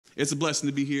It's a blessing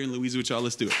to be here in Louisa with y'all.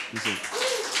 Let's do it.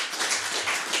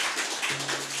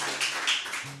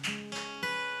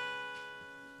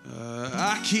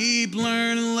 I keep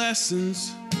learning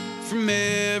lessons from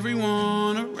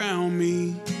everyone around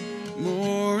me.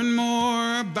 More and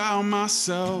more about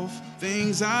myself,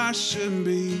 things I shouldn't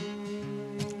be.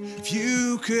 If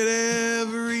you could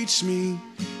ever reach me,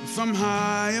 if I'm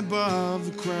high above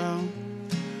the crowd,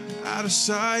 out of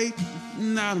sight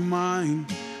and out of mind,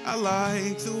 I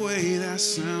like the way that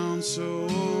sounds. So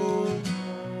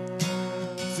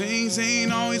things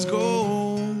ain't always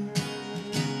gold,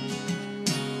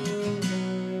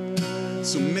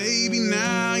 so maybe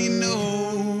now you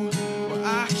know why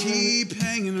I keep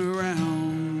hanging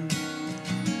around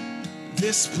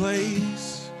this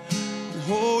place,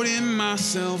 holding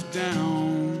myself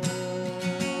down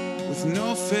with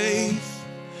no faith.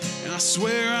 And I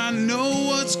swear I know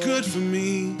what's good for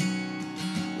me,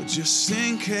 but just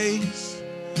in case,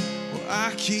 well,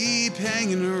 I keep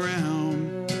hanging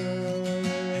around,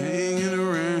 hanging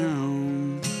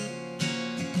around.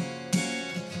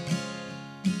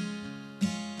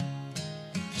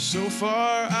 So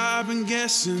far I've been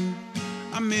guessing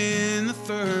I'm in the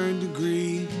 3rd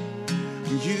degree.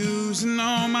 I'm using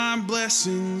all my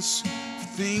blessings for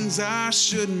things I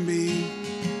shouldn't be.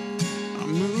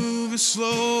 I'm moving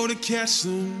slow to catch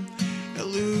them,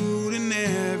 eluding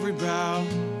every bout,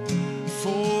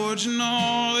 forging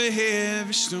all the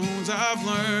heavy stones I've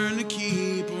learned to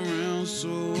keep around.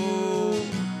 So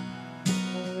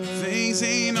things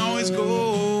ain't always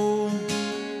gold,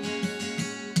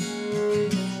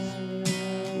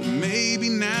 well, maybe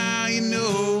now you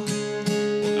know,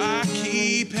 well, I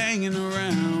keep hanging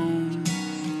around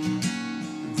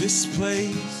this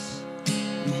place.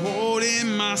 I'm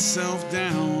holding myself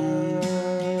down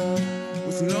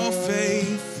with no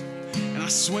faith, and I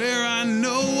swear I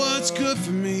know what's good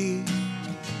for me,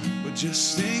 but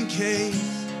just in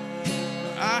case,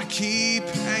 I keep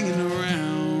hanging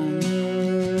around,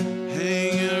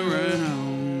 hanging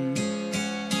around.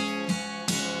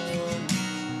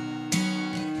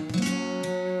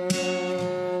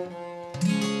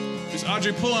 There's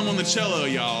Audrey Pullum on the cello,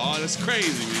 y'all. Oh, that's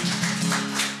crazy, man.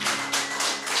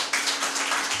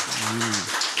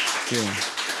 Yeah.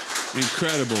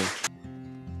 Incredible.